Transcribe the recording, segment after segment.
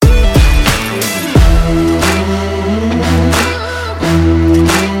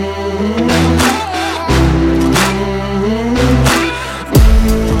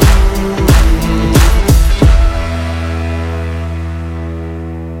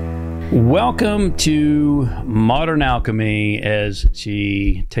Welcome to Modern Alchemy as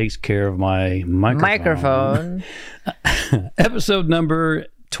she takes care of my microphone. Episode number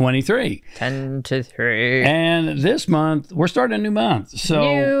 23. 10 to 3. And this month, we're starting a new month. So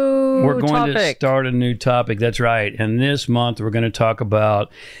we're going to start a new topic. That's right. And this month, we're going to talk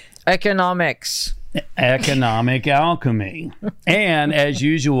about economics. Economic alchemy. And as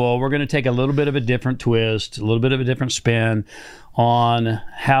usual, we're going to take a little bit of a different twist, a little bit of a different spin on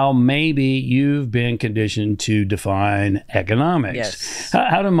how maybe you've been conditioned to define economics. Yes.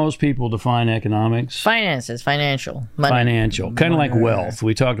 How do most people define economics? Finances, financial. Money. Financial. Kind of like wealth.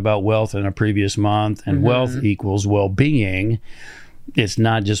 We talked about wealth in a previous month, and wealth equals well-being. It's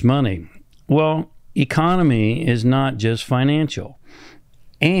not just money. Well, economy is not just financial.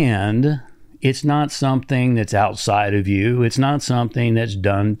 And it's not something that's outside of you. It's not something that's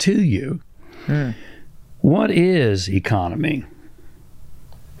done to you. What is economy?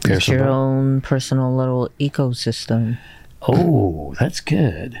 It's your own personal little ecosystem. Oh, that's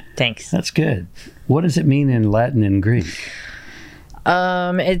good. Thanks. That's good. What does it mean in Latin and Greek?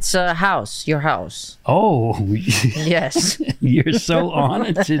 It's a house, your house. Oh, yes. You're so on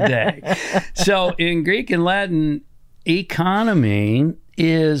it today. So in Greek and Latin, economy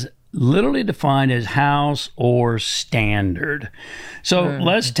is literally defined as house or standard. So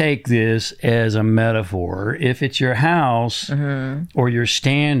let's take this as a metaphor. If it's your house or your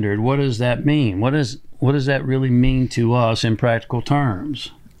standard, what does that mean? What does that really mean to us in practical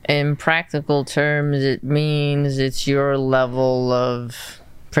terms? In practical terms, it means it's your level of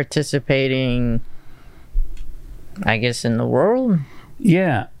participating, I guess, in the world.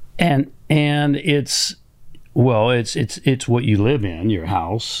 Yeah, and it's what you live in, your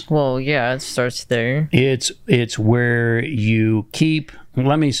house. Well, yeah, it starts there. It's where you keep.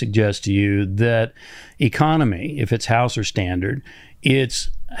 Let me suggest to you that economy, if it's house or standard, it's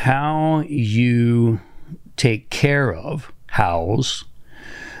how you take care of, house,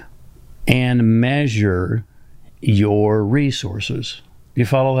 and measure your resources. You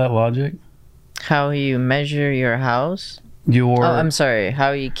follow that logic? How you measure your house? I'm sorry.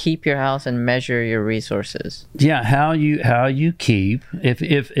 How you keep your house and measure your resources. Yeah, how you keep.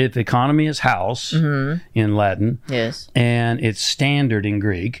 If economy is house in Latin, yes, and it's standard in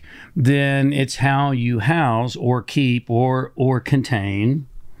Greek, then it's how you house or keep or contain.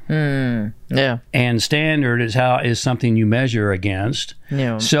 Yeah. And standard is something you measure against.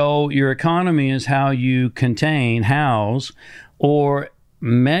 Yeah. So your economy is how you contain, house, or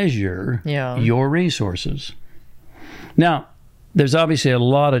measure your resources. Now, there's obviously a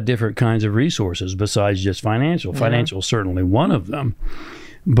lot of different kinds of resources besides just financial. Financial is certainly one of them,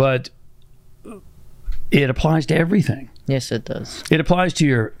 but it applies to everything. Yes, it does. It applies to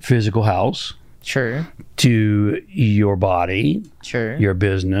your physical house. Sure. To your body. Sure. Your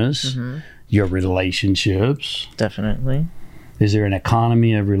business. Your relationships. Definitely. Is there an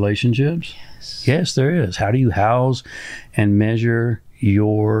economy of relationships? Yes. Yes, there is. How do you house and measure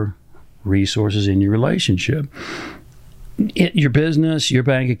your resources in your relationship? Your business, your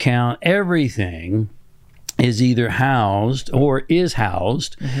bank account, everything is either housed or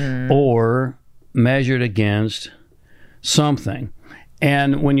measured against something.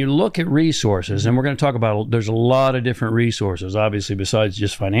 And when you look at resources, and we're going to talk about, there's a lot of different resources, obviously, besides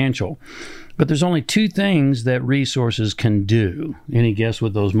just financial, but there's only two things that resources can do. Any guess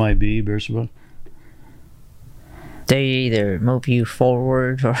what those might be, Bersaba? They either move you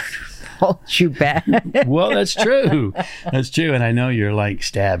forward or hold you back. Well, that's true. That's true, and I know you're like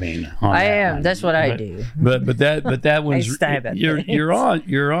stabbing. I am. That's what I do. But that one's I stab at you're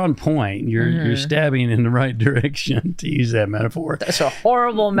on point. You're stabbing in the right direction, to use that metaphor. That's a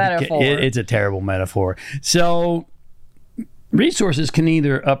horrible metaphor. It's a terrible metaphor. So resources can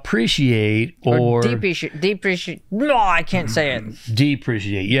either appreciate or depreciate. No, I can't say it.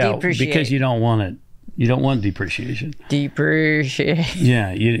 Depreciate. Yeah, because you don't want it. You don't want depreciation. Depreciate.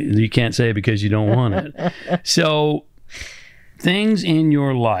 Yeah, you can't say it because you don't want it. So things in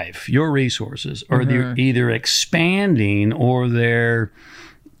your life, your resources, are either expanding or they're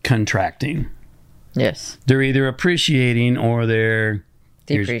contracting. Yes. They're either appreciating or they're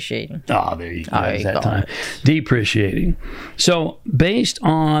depreciating. There you go. Depreciating. So based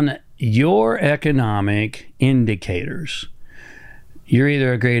on your economic indicators, you're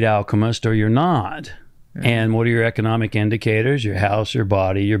either a great alchemist or you're not. And what are your economic indicators? Your house, your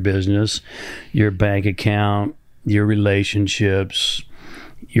body, your business, your bank account, your relationships,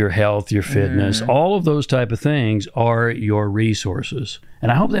 your health, your fitness, all of those type of things are your resources.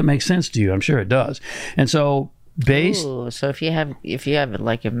 And I hope that makes sense to you. I'm sure it does. And so so if you have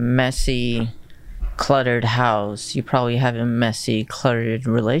like a messy cluttered house, you probably have a messy, cluttered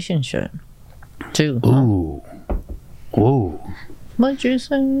relationship too. Ooh. Ooh. What'd you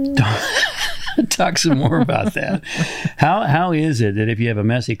say? Talk some more about that. How is it that if you have a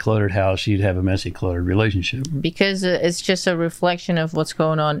messy, cluttered house, you'd have a messy, cluttered relationship? Because it's just a reflection of what's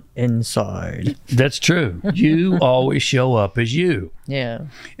going on inside. That's true. You always show up as you. Yeah.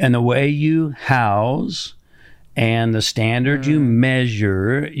 And the way you house and the standard you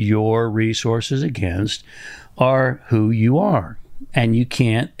measure your resources against are who you are. And you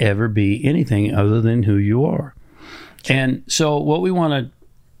can't ever be anything other than who you are. And so what we want to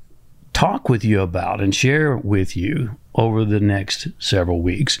talk with you about and share with you over the next several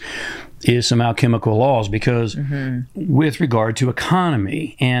weeks is some alchemical laws, because with regard to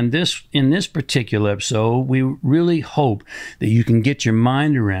economy, and in this particular episode, we really hope that you can get your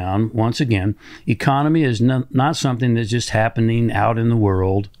mind around, once again, economy is not something that's just happening out in the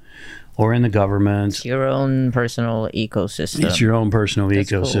world or in the government. It's your own personal ecosystem. It's your own personal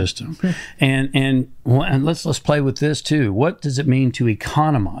ecosystem. Cool. and let's play with this too. What does it mean to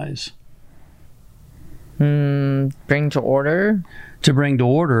economize? Bring to order. To bring to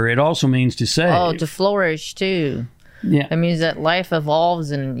order, it also means to save. Oh, to flourish too. Yeah, it means that life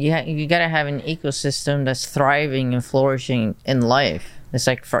evolves, and you got to have an ecosystem that's thriving and flourishing in life. It's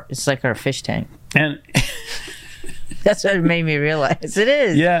like our fish tank, and that's what it made me realize. It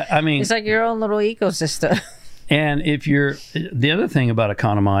is. Yeah, I mean, it's like your own little ecosystem. And if the other thing about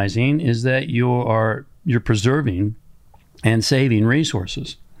economizing is that you're preserving and saving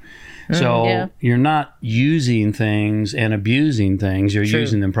resources. So you're not using things and abusing things. You're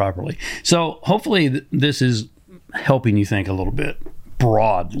using them properly. So hopefully this is helping you think a little bit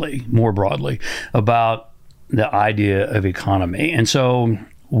more broadly about the idea of economy. And so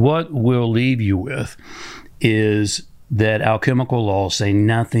what we'll leave you with is that alchemical laws say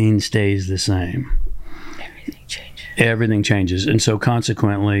nothing stays the same. Everything changes. Everything changes. And so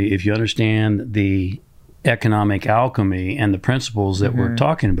consequently, if you understand the economic alchemy and the principles that we're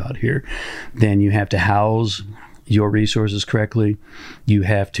talking about here, then you have to house your resources correctly. You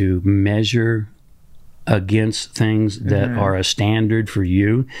have to measure against things that are a standard for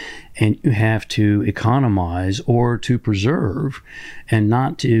you, and you have to economize or to preserve and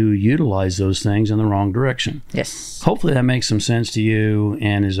not to utilize those things in the wrong direction. Yes. Hopefully that makes some sense to you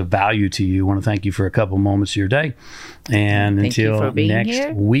and is of value to you. I want to thank you for a couple moments of your day, and until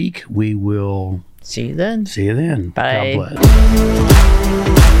next week, we will see you then. See you then. Bye. God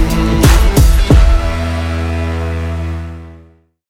bless.